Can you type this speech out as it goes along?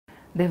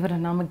ದೇವರ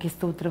ನಾಮಕ್ಕೆ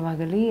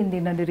ಸ್ತೋತ್ರವಾಗಲಿ.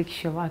 ಇಂದಿನ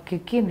ನಿರೀಕ್ಷೆ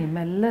ವಾಕ್ಯಕ್ಕೆ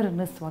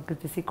ನಿಮ್ಮೆಲ್ಲರನ್ನು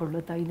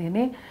ಸ್ವಾಗತಿಸಿಕೊಳ್ಳುತ್ತಾ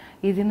ಇದ್ದೇನೆ.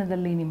 ಈ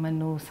ದಿನದಲ್ಲಿ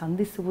ನಿಮ್ಮನ್ನು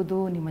ಸಂಧಿಸುವುದು,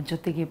 ನಿಮ್ಮ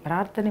ಜೊತೆಗೆ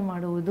ಪ್ರಾರ್ಥನೆ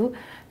ಮಾಡುವುದು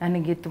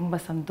ನನಗೆ ತುಂಬ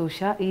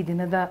ಸಂತೋಷ. ಈ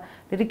ದಿನದ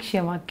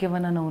ನಿರೀಕ್ಷೆಯ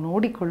ವಾಕ್ಯವನ್ನು ನಾವು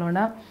ನೋಡಿಕೊಳ್ಳೋಣ.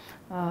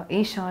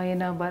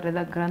 ಯೆಶಾಯನ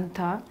ಬರೆದ ಗ್ರಂಥ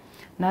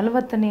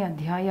 40ನೇ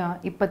ಅಧ್ಯಾಯ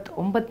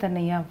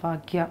 29ನೆಯ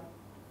ವಾಕ್ಯ.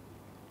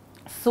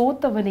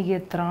 ಸೋತವನಿಗೆ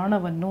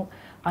ತ್ರಾಣವನ್ನು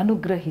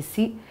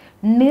ಅನುಗ್ರಹಿಸಿ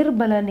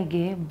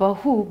ನಿರ್ಬಲನಿಗೆ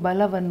ಬಹು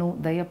ಬಲವನ್ನು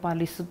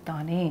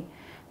ದಯಪಾಲಿಸುತ್ತಾನೆ.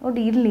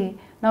 ನೋಡಿ, ಇಲ್ಲಿ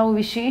ನಾವು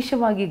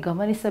ವಿಶೇಷವಾಗಿ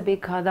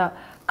ಗಮನಿಸಬೇಕಾದ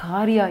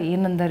ಕಾರ್ಯ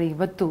ಏನೆಂದರೆ,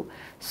 ಇವತ್ತು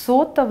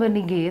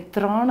ಸೋತವನಿಗೆ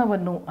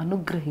ತ್ರಾಣವನ್ನು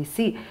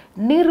ಅನುಗ್ರಹಿಸಿ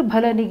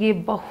ನಿರ್ಬಲನಿಗೆ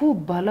ಬಹು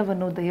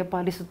ಬಲವನ್ನು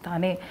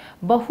ದಯಪಾಲಿಸುತ್ತಾನೆ.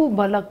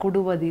 ಬಹುಬಲ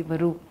ಕೊಡುವ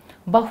ದೇವರು,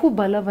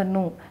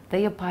 ಬಹುಬಲವನ್ನು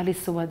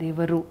ದಯಪಾಲಿಸುವ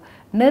ದೇವರು.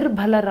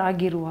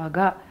 ನಿರ್ಬಲರಾಗಿರುವಾಗ,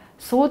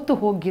 ಸೋತು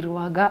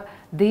ಹೋಗಿರುವಾಗ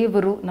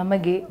ದೇವರು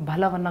ನಮಗೆ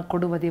ಬಲವನ್ನು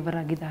ಕೊಡುವ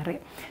ದೇವರಾಗಿದ್ದಾರೆ.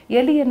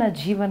 ಎಲಿಯನ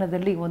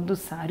ಜೀವನದಲ್ಲಿ ಒಂದು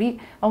ಸಾರಿ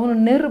ಅವನು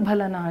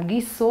ನಿರ್ಬಲನಾಗಿ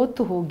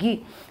ಸೋತು ಹೋಗಿ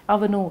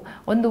ಅವನು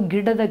ಒಂದು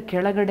ಗಿಡದ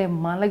ಕೆಳಗಡೆ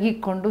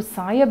ಮಲಗಿಕೊಂಡು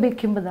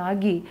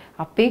ಸಾಯಬೇಕೆಂಬುದಾಗಿ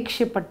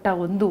ಅಪೇಕ್ಷೆ ಪಟ್ಟ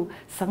ಒಂದು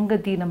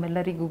ಸಂಗತಿ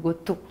ನಮ್ಮೆಲ್ಲರಿಗೂ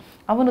ಗೊತ್ತು.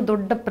 ಅವನು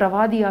ದೊಡ್ಡ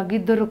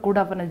ಪ್ರವಾದಿಯಾಗಿದ್ದರೂ ಕೂಡ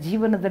ಅವನ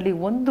ಜೀವನದಲ್ಲಿ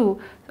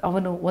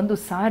ಅವನು ಒಂದು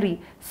ಸಾರಿ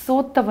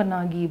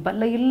ಸೋತವನಾಗಿ,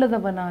 ಬಲ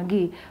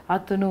ಇಲ್ಲದವನಾಗಿ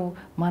ಆತನು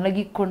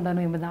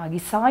ಮಲಗಿಕೊಂಡನು ಎಂಬುದಾಗಿ,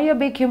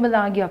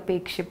 ಸಾಯಬೇಕೆಂಬುದಾಗಿ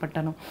ಅಪೇಕ್ಷೆ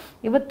ಪಟ್ಟನು.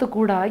 ಇವತ್ತು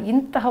ಕೂಡ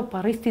ಇಂತಹ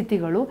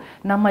ಪರಿಸ್ಥಿತಿಗಳು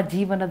ನಮ್ಮ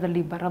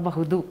ಜೀವನದಲ್ಲಿ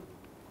ಬರಬಹುದು.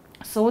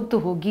 ಸೋತು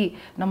ಹೋಗಿ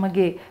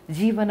ನಮಗೆ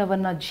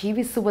ಜೀವನವನ್ನು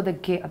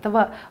ಜೀವಿಸುವುದಕ್ಕೆ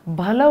ಅಥವಾ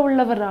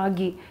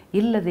ಬಲವುಳ್ಳವರಾಗಿ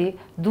ಇಲ್ಲದೆ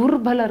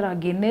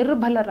ದುರ್ಬಲರಾಗಿ,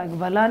 ನಿರ್ಬಲರಾಗಿ,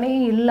 ಬಲನೇ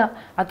ಇಲ್ಲ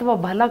ಅಥವಾ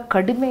ಬಲ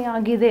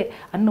ಕಡಿಮೆಯಾಗಿದೆ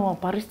ಅನ್ನುವ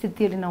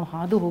ಪರಿಸ್ಥಿತಿಯಲ್ಲಿ ನಾವು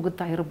ಹಾದು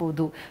ಹೋಗುತ್ತಾ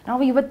ಇರಬಹುದು.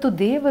 ನಾವು ಇವತ್ತು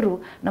ದೇವರು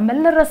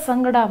ನಮ್ಮೆಲ್ಲರ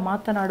ಸಂಗಡ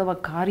ಮಾತನಾಡುವ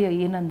ಕಾರ್ಯ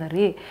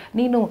ಏನೆಂದರೆ,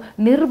 ನೀನು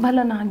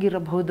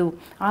ನಿರ್ಬಲನಾಗಿರಬಹುದು,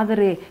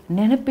 ಆದರೆ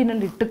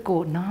ನೆನಪಿನಲ್ಲಿಟ್ಟುಕೋ,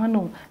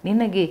 ನಾನು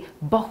ನಿನಗೆ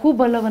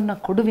ಬಹುಬಲವನ್ನು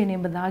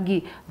ಕೊಡುವೆನೆಂಬುದಾಗಿ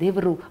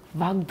ದೇವರು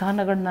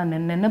ವಾಗ್ದಾನಗಳನ್ನ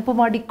ನೆನಪು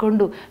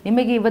ಮಾಡಿಕೊಂಡು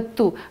ನಿಮಗೆ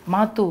ಇವತ್ತು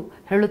ಮಾತು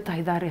ಹೇಳುತ್ತಾ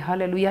ಇದ್ದಾರೆ.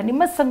 ಹಾಲೆಲೂಯ.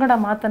 ನಿಮ್ಮ ಸಂಗಡ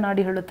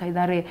ಮಾತನಾಡಿ ಹೇಳುತ್ತಾ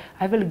ಇದ್ದಾರೆ,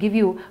 ಐ ವಿಲ್ ಗಿವ್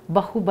ಯು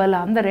ಬಹುಬಲ,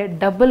 ಅಂದರೆ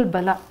ಡಬಲ್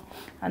ಬಲ.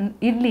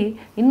 ಇಲ್ಲಿ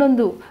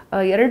ಇನ್ನೊಂದು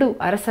 2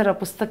 ಅರಸರ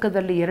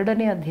ಪುಸ್ತಕದಲ್ಲಿ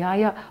 2ನೇ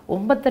ಅಧ್ಯಾಯ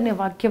 9ನೇ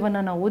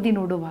ವಾಕ್ಯವನ್ನು ನಾವು ಓದಿ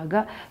ನೋಡುವಾಗ,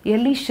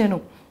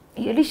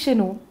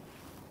 ಎಲಿಷನು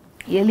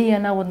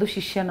ಎಲಿಯನ ಒಂದು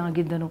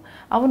ಶಿಷ್ಯನಾಗಿದ್ದನು.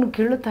 ಅವನು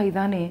ಕೇಳುತ್ತಾ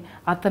ಇದ್ದಾನೆ,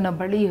 ಆತನ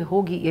ಬಳಿ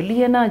ಹೋಗಿ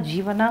ಎಲಿಯನ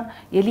ಜೀವನ,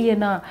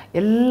 ಎಲಿಯನ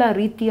ಎಲ್ಲ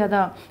ರೀತಿಯಾದ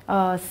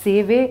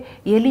ಸೇವೆ,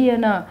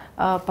 ಎಲಿಯನ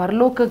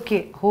ಪರಲೋಕಕ್ಕೆ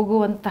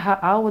ಹೋಗುವಂತಹ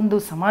ಆ ಒಂದು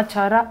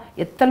ಸಮಾಚಾರ,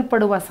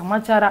 ಎತ್ತಲ್ಪಡುವ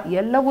ಸಮಾಚಾರ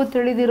ಎಲ್ಲವೂ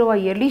ತಿಳಿದಿರುವ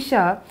ಎಲಿಷ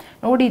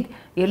ನೋಡಿ,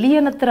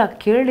 ಎಲಿಯನ ಹತ್ರ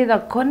ಕೇಳಿದ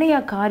ಕೊನೆಯ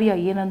ಕಾರ್ಯ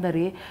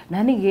ಏನೆಂದರೆ,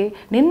 ನನಗೆ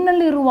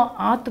ನಿನ್ನಲ್ಲಿರುವ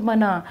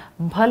ಆತ್ಮನ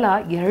ಬಲ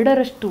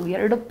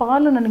 2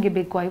 ಪಾಲು ನನಗೆ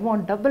ಬೇಕು. I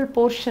want double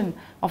portion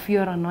of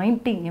your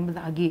anointing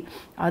ಎಂಬುದಾಗಿ.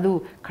 ಅದು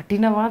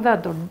ಕಠಿಣವಾದ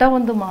ದೊಡ್ಡ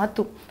ಒಂದು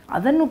ಮಾತು.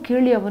 ಅದನ್ನು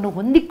ಕೇಳಿ ಅವನು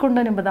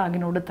ಹೊಂದಿಕೊಂಡನೆಂಬುದಾಗಿ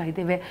ನೋಡುತ್ತಾ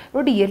ಇದ್ದೇವೆ.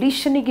 ನೋಡಿ,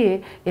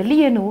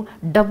 ಎಲಿಯನು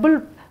ಡಬಲ್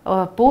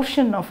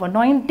ಪೋರ್ಷನ್ ಆಫ್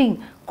ಅನಾಯಿಂಟಿಂಗ್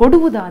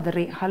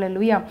ಕೊಡುವುದಾದರೆ,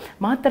 ಹಲ್ಲೆಲೂಯಾ,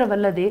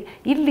 ಮಾತ್ರವಲ್ಲದೆ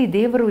ಇಲ್ಲಿ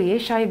ದೇವರು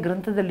ಯೆಶಾಯ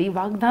ಗ್ರಂಥದಲ್ಲಿ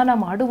ವಾಗ್ದಾನ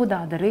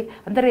ಮಾಡುವುದಾದರೆ,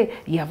 ಅಂದರೆ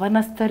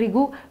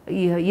ಯವನಸ್ಥರಿಗೂ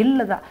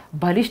ಇಲ್ಲದ,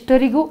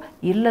 ಬಲಿಷ್ಠರಿಗೂ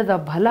ಇಲ್ಲದ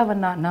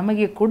ಬಲವನ್ನು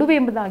ನಮಗೆ ಕೊಡುವೆ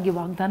ಎಂಬುದಾಗಿ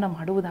ವಾಗ್ದಾನ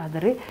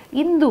ಮಾಡುವುದಾದರೆ,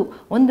 ಇಂದು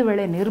ಒಂದು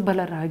ವೇಳೆ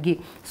ನಿರ್ಬಲರಾಗಿ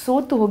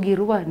ಸೋತು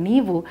ಹೋಗಿರುವ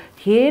ನೀವು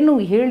ಏನು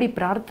ಹೇಳಿ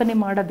ಪ್ರಾರ್ಥನೆ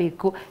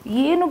ಮಾಡಬೇಕು,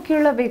 ಏನು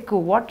ಕೇಳಬೇಕು,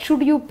 ವಾಟ್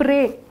ಶುಡ್ ಯು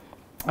ಪ್ರೇ?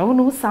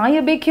 ಅವನು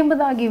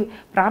ಸಾಯಬೇಕೆಂಬುದಾಗಿ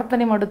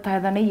ಪ್ರಾರ್ಥನೆ ಮಾಡುತ್ತಾ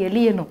ಇದ್ದಾನೆ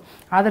ಎಲಿಯನು.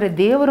 ಆದರೆ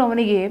ದೇವರು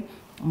ಅವನಿಗೆ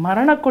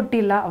ಮರಣ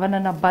ಕೊಟ್ಟಿಲ್ಲ,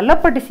 ಅವನನ್ನು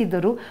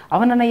ಬಲಪಡಿಸಿದರು,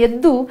 ಅವನನ್ನು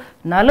ಎದ್ದು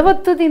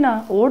 40 ದಿನ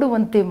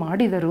ಓಡುವಂತೆ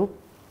ಮಾಡಿದರು,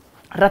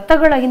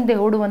 ರಥಗಳ ಹಿಂದೆ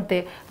ಓಡುವಂತೆ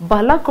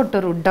ಬಲ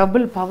ಕೊಟ್ಟರು,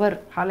 ಡಬಲ್ ಪವರ್.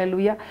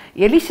 ಹಾಲೆಲೂಯ.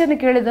 ಎಲಿಷನು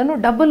ಕೇಳಿದನು,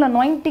 ಡಬಲ್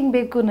ಅನಾಯಿಂಟಿಂಗ್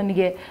ಬೇಕು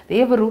ನನಗೆ,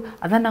 ದೇವರು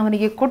ಅದನ್ನು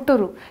ಅವನಿಗೆ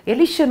ಕೊಟ್ಟರು.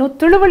 ಎಲಿಷನು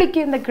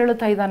ತಿಳುವಳಿಕೆಯಿಂದ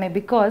ಕೇಳುತ್ತಾ ಇದ್ದಾನೆ,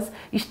 ಬಿಕಾಸ್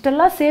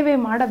ಇಷ್ಟೆಲ್ಲ ಸೇವೆ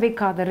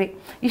ಮಾಡಬೇಕಾದರೆ,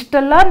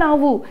 ಇಷ್ಟೆಲ್ಲ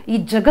ನಾವು ಈ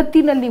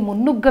ಜಗತ್ತಿನಲ್ಲಿ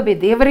ಮುನ್ನುಗ್ಗಬೇ,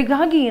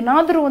 ದೇವರಿಗಾಗಿ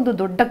ಏನಾದರೂ ಒಂದು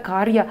ದೊಡ್ಡ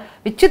ಕಾರ್ಯ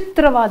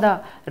ವಿಚಿತ್ರವಾದ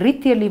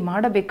ರೀತಿಯಲ್ಲಿ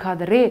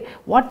ಮಾಡಬೇಕಾದರೆ,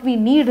 what we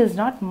need is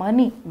not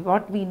money,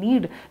 what we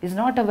need is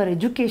not hour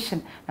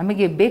education.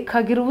 ನಮಗೆ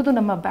ಬೇಕಾಗಿರುವುದು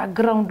ನಮ್ಮ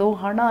ಬ್ಯಾಕ್ಗ್ರೌಂಡೋ,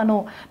 ಹಣನೋ,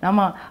 ನಮ್ಮ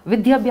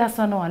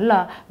ವಿದ್ಯಾಭ್ಯಾಸನೋ ಅಲ್ಲ,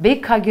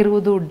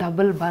 ಬೇಕಾಗಿರುವುದು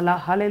ಡಬಲ್ ಬಲ.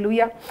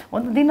 ಹಾಲೆಲೂಯ.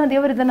 ಒಂದು ದಿನ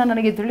ದೇವರಿದನ್ನು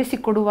ನನಗೆ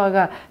ತಿಳಿಸಿಕೊಡುವಾಗ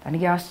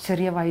ನನಗೆ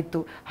ಆಶ್ಚರ್ಯವಾಯಿತು.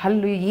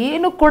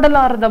 ಏನು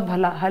ಕೊಡಲಾರದ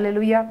ಬಲ.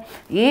 ಹಾಲೆಲೂಯ.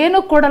 ಏನು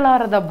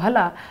ಕೊಡಲಾರದ ಬಲ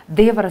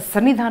ದೇವರ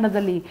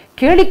ಸನ್ನಿಧಾನದಲ್ಲಿ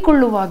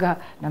ಕೇಳಿಕೊಳ್ಳುವಾಗ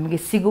ನಮಗೆ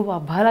ಸಿಗುವ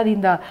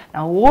ಬಲದಿಂದ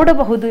ನಾವು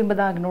ಓಡಬಹುದು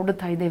ಎಂಬುದಾಗಿ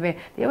ನೋಡುತ್ತಾ ಇದ್ದೇವೆ.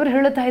 ದೇವರು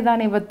ಹೇಳುತ್ತಾ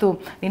ಇದ್ದಾನೆ, ಇವತ್ತು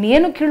ನೀನು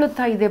ಏನು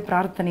ಕೇಳುತ್ತಾ ಇದೆ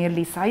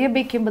ಪ್ರಾರ್ಥನೆಯಲ್ಲಿ?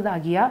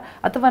 ಸಾಯಬೇಕೆಂಬುದಾಗಿಯಾ,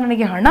 ಅಥವಾ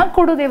ನನಗೆ ಹಣ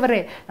ಕೊಡು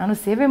ದೇವರೇ, ನಾನು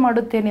ಸೇವೆ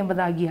ಮಾಡುತ್ತೇನೆ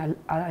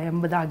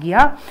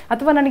ಎಂಬುದಾಗಿಯಾ,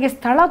 ಅಥವಾ ನನಗೆ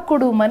ಸ್ಥಳ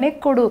ಕೊಡು, ಮನೆ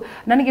ಕೊಡು,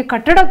 ನನಗೆ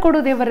ಕಟ್ಟಡ ಕೊಡು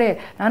ದೇವರೇ,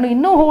 ನಾನು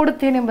ಇನ್ನೂ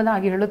ಓಡುತ್ತೇನೆ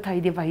ಎಂಬುದಾಗಿ ಹೇಳುತ್ತಾ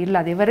ಇದ್ದೀವ? ಇಲ್ಲ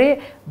ದೇವರೇ,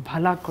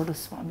 ಬಲ ಕೊಡು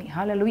ಸ್ವಾಮಿ.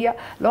 Hallelujah.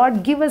 Lord,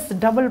 give us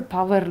double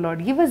power.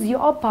 Lord, give us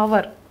your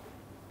power.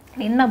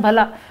 ನಿನ್ನ ಬಲ,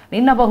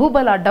 ನಿನ್ನ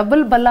ಬಹುಬಲ,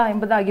 ಡಬಲ್ ಬಲ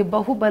ಎಂಬುದಾಗಿ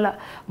ಬಹುಬಲ,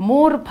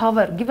 more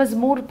power, give us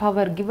more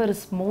power, give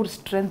us more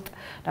strength.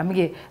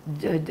 ನಮಗೆ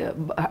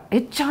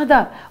ಹೆಚ್ಚಾದ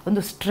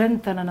ಒಂದು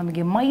ಸ್ಟ್ರೆಂತನ್ನು,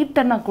 ನಮಗೆ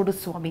ಮೈಟನ್ನು ಕೊಡು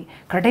ಸ್ವಾಮಿ.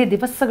 ಕಡೆ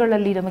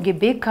ದಿವಸಗಳಲ್ಲಿ ನಮಗೆ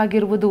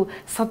ಬೇಕಾಗಿರುವುದು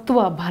ಸತ್ವ,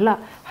 ಬಲ.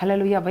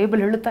 ಹಲ್ಲೆಲೂಯಾ.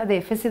 ಬೈಬಲ್ ಹೇಳುತ್ತಾ ಇದೆ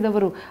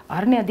ಎಫೆಸದವರು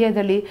 6ನೇ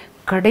ಅಧ್ಯಾಯದಲ್ಲಿ,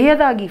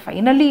 ಕಡೆಯದಾಗಿ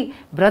finally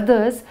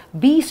brothers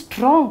be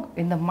strong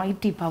in the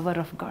mighty power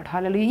of god.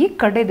 Hallelujah. ಈ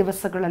ಕಡೆ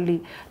ದಿವಸಗಳಲ್ಲಿ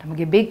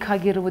ನಮಗೆ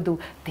ಬೇಕಾಗಿರುವುದು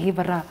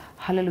ದೇವರ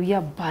ಹಲ್ಲೆಲೂಯಾ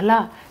ಬಲ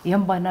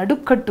ಎಂಬ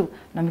ನಡುಕಟ್ಟು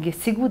ನಮಗೆ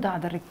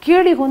ಸಿಗುವುದಾದರೆ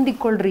ಕೇಳಿ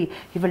ಹೊಂದಿಕೊಳ್ಳ್ರಿ.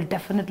 He will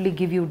definitely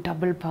give you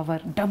double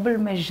power, double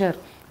measure,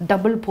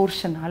 double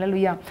portion.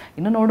 Hallelujah.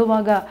 ಇನ್ನು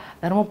ನೋಡುವಾಗ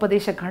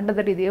ಧರ್ಮೋಪದೇಶ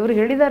ಕಾಂಡದಲ್ಲಿ ದೇವರು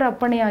ಹೇಳಿದ್ದಾರೆ,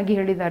 ಅಪ್ಪಣೆಯಾಗಿ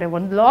ಹೇಳಿದ್ದಾರೆ,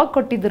 ಒಂದು ಲಾ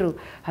ಕೊಟ್ಟಿದ್ದರು.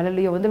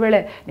 ಹಲ್ಲೆಲೂಯಾ. ಒಂದು ವೇಳೆ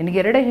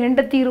ನಿನಗೆ 2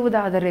 ಹೆಂಡತಿ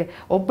ಇರುವುದಾದರೆ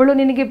ಒಬ್ಬಳು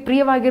ನಿನಗೆ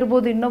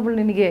ಪ್ರಿಯವಾಗಿರ್ಬೋದು, ಇನ್ನೊಬ್ಬಳು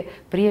ನಿನಗೆ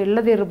ಪ್ರಿಯ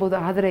ಇಲ್ಲದೇ ಇರ್ಬೋದು.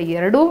 ಆದರೆ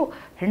 2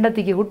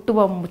 ಹೆಂಡತಿಗೆ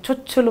ಹುಟ್ಟುವ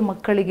ಚೊಚ್ಚಲು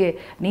ಮಕ್ಕಳಿಗೆ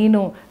ನೀನು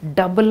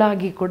ಡಬಲ್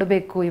ಆಗಿ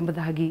ಕೊಡಬೇಕು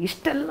ಎಂಬುದಾಗಿ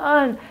ಇಷ್ಟೆಲ್ಲ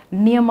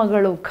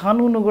ನಿಯಮಗಳು,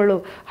 ಕಾನೂನುಗಳು,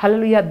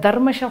 ಹಲ್ಲೆಲೂಯಾ,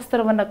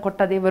 ಧರ್ಮಶಾಸ್ತ್ರವನ್ನು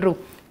ಕೊಟ್ಟ ದೇವರು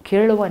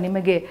ಕೇಳುವ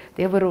ನಿಮಗೆ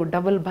ದೇವರು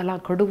ಡಬಲ್ ಬಲ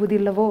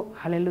ಕೊಡುವುದಿಲ್ಲವೋ?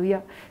 ಹಲ್ಲೆಲೂಯಾ.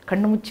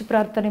 ಕಣ್ಣು ಮುಚ್ಚಿ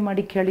ಪ್ರಾರ್ಥನೆ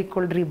ಮಾಡಿ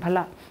ಕೇಳಿಕೊಳ್ಳ್ರಿ. ಬಲ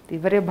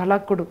ದೇವರೇ ಬಲ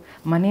ಕೊಡು.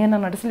 ಮನೆಯನ್ನು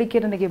ನಡೆಸಲಿಕ್ಕೆ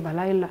ನನಗೆ ಬಲ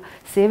ಇಲ್ಲ,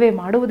 ಸೇವೆ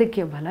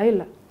ಮಾಡುವುದಕ್ಕೆ ಬಲ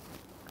ಇಲ್ಲ.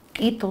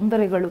 ಈ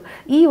ತೊಂದರೆಗಳು,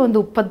 ಈ ಒಂದು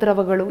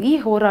ಉಪದ್ರವಗಳು, ಈ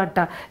ಹೋರಾಟ,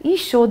 ಈ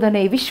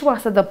ಶೋಧನೆ,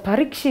 ವಿಶ್ವಾಸದ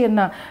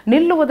ಪರೀಕ್ಷೆಯನ್ನು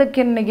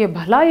ನಿಲ್ಲುವುದಕ್ಕೆ ನನಗೆ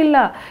ಬಲ ಇಲ್ಲ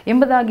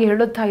ಎಂಬುದಾಗಿ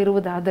ಹೇಳುತ್ತಾ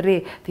ಇರುವುದಾದರೆ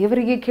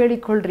ದೇವರಿಗೆ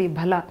ಕೇಳಿಕೊಳ್ಳ್ರಿ.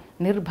 ಬಲ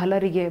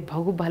ನಿರ್ಬಲರಿಗೆ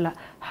ಬಹುಬಲ.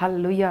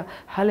 Hallelujah,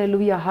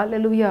 hallelujah,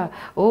 hallelujah.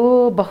 ಓ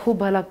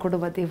ಬಹುಬಲ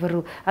ಕೊಡುವ ದೇವರು,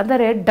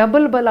 ಅಂದರೆ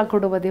ಡಬಲ್ ಬಲ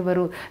ಕೊಡುವ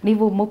ದೇವರು.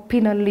 ನೀವು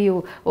ಮುಪ್ಪಿನಲ್ಲಿಯೂ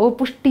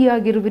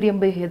ಪುಷ್ಟಿಯಾಗಿರುವಿರಿ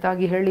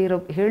ಎಂಬುದಾಗಿ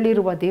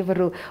ಹೇಳಿರುವ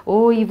ದೇವರು.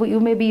 You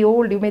may be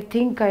old, you may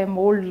think I am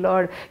old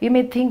lord, you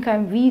may think I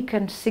am weak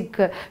and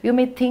sick, you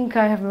may think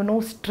I have no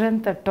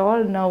strength at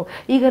all now.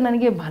 ಈಗ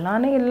ನನಗೆ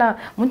ಬಲಾನೇ ಇಲ್ಲ,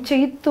 ಮುಂಚೆ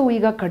ಇತ್ತು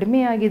ಈಗ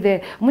ಕಡಿಮೆಯಾಗಿದೆ,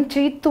 ಮುಂಚೆ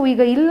ಇತ್ತು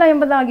ಈಗ ಇಲ್ಲ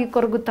ಎಂಬುದಾಗಿ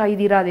ಕೊರಗುತ್ತಾ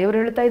ಇದ್ದೀರಾ. ದೇವರು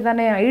ಹೇಳ್ತಾ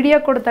ಇದ್ದಾನೆ, ಐಡಿಯಾ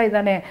ಕೊಡ್ತಾ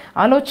ಇದ್ದಾನೆ,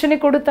 ಆಲೋಚನೆ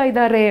ಕೊಡುತ್ತಾ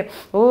ಇದ್ದಾರೆ.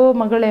 ಓ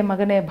ಮಗಳೇ,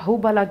 ಮಗನೇ,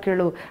 ಬಹುಬಲ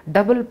ಕೇಳು,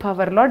 double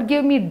power. Lord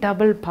give me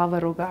double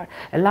power. ಓ ಗಾಡ್.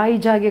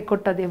 ಎಲೈಜಾಗೆ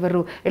ಕೊಟ್ಟ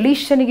ದೇವರು,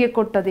 ಎಲೀಷನಿಗೆ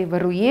ಕೊಟ್ಟ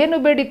ದೇವರು, ಏನು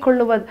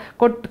ಬೇಡಿಕೊಳ್ಳುವ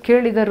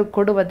ಕೇಳಿದರು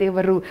ಕೊಡುವ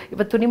ದೇವರು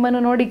ಇವತ್ತು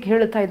ನಿಮ್ಮನ್ನು ನೋಡಿ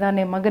ಹೇಳ್ತಾ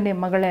ಇದ್ದಾನೆ, ಮಗನೇ,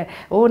 ಮಗಳೇ,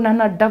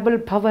 ನನ್ನ ಡಬಲ್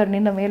ಪವರ್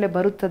ನಿನ್ನ ಮೇಲೆ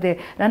ಬರುತ್ತದೆ.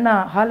 ನನ್ನ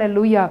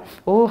ಹಲ್ಲೆಲೂಯಾ,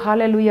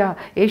 ಹಲ್ಲೆಲೂಯಾ.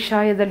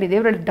 ಏಷಾಯದಲ್ಲಿ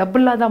ದೇವರ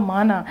ಡಬಲ್ ಆದ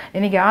ಮಾನ,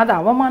 ನಿನಗೆ ಆದ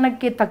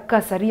ಅವಮಾನಕ್ಕೆ ತಕ್ಕ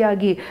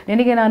ಸರಿಯಾಗಿ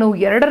ನಿನಗೆ ನಾನು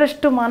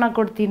 2ರಷ್ಟು ಮಾನ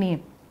ಕೊಡ್ತೀನಿ.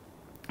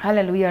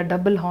 Hallelujah.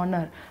 Double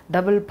honour,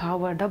 double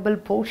power, double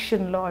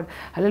portion lord.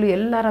 Hallelujah.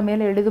 ಎಲ್ಲರ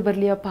ಮೇಲೆ ಇಳಿದು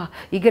ಬರಲಿಯಪ್ಪ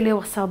ಈಗಲೇ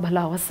ಹೊಸ ಬಲ,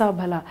 ಹೊಸ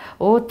ಬಲ.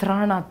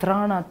 ತ್ರಾಣ,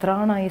 ತ್ರಾಣ,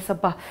 ತ್ರಾಣ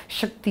ಏಸಪ್ಪ.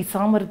 ಶಕ್ತಿ,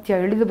 ಸಾಮರ್ಥ್ಯ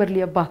ಇಳಿದು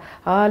ಬರಲಿಯಪ್ಪ.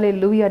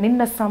 ಹಲ್ಲೆಲೂಯಾ.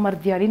 ನಿನ್ನ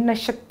ಸಾಮರ್ಥ್ಯ, ನಿನ್ನ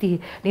ಶಕ್ತಿ.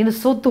 ನೀನು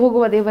ಸೋತು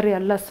ಹೋಗುವ ದೇವರೇ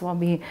ಅಲ್ಲ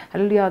ಸ್ವಾಮಿ.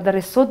 ಹಲ್ಲೆಲೂಯಾ.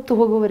 ಆದರೆ ಸೋತು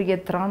ಹೋಗುವವರಿಗೆ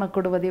ತ್ರಾಣ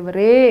ಕೊಡುವ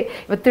ದೇವರೇ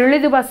ಇವತ್ತು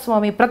ಇಳಿದು ಬಾ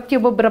ಸ್ವಾಮಿ.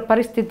 ಪ್ರತಿಯೊಬ್ಬೊಬ್ಬರ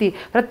ಪರಿಸ್ಥಿತಿ,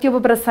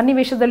 ಪ್ರತಿಯೊಬ್ಬೊಬ್ಬರ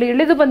ಸನ್ನಿವೇಶದಲ್ಲಿ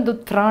ಇಳಿದು ಬಂದು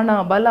ತ್ರಾಣ,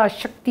 ಬಲ,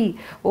 ಶಕ್ತಿ,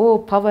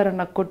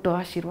 ಪವರನ್ನು ಕೊಟ್ಟು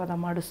ಆಶೀರ್ವಾದ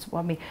ಮಾಡು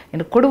ಸ್ವಾಮಿ.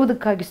 ನೀನು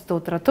ಕೊಡುವುದಕ್ಕಾಗಿ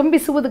ಸ್ತೋತ್ರ,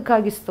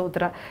 ತುಂಬಿಸುವುದಕ್ಕಾಗಿ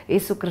ಸ್ತೋತ್ರ.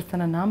 ಯೇಸು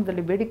ಕ್ರಿಸ್ತನ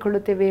ನಾಮದಲ್ಲಿ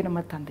ಬೇಡಿಕೊಳ್ಳುತ್ತೇವೆ ನಮ್ಮ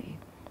ತಂದೆಯೇ.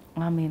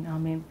 ಆಮೇನ್,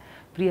 ಆಮೇನ್.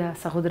 ಪ್ರಿಯ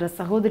ಸಹೋದರ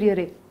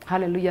ಸಹೋದರಿಯರೇ,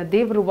 ಹಲ್ಲೆಲೂಯಾ.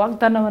 ದೇವರು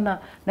ವಾಗ್ದಾನವನ್ನು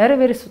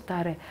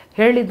ನೆರವೇರಿಸುತ್ತಾರೆ.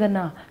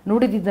 ಹೇಳಿದ್ದನ್ನು,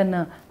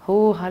 ನುಡಿದಿದ್ದನ್ನು,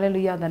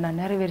 ಹಲ್ಲೆಲೂಯಾ, ಅದನ್ನು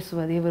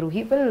ನೆರವೇರಿಸುವ ದೇವರು.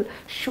 He will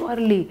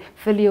surely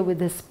fill you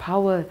with his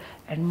power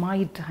and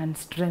mite and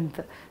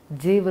strength.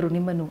 ದೇವರು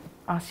ನಿಮ್ಮನ್ನು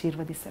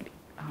ಆಶೀರ್ವದಿಸಲಿ.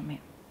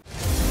 ಆಮೇನ್.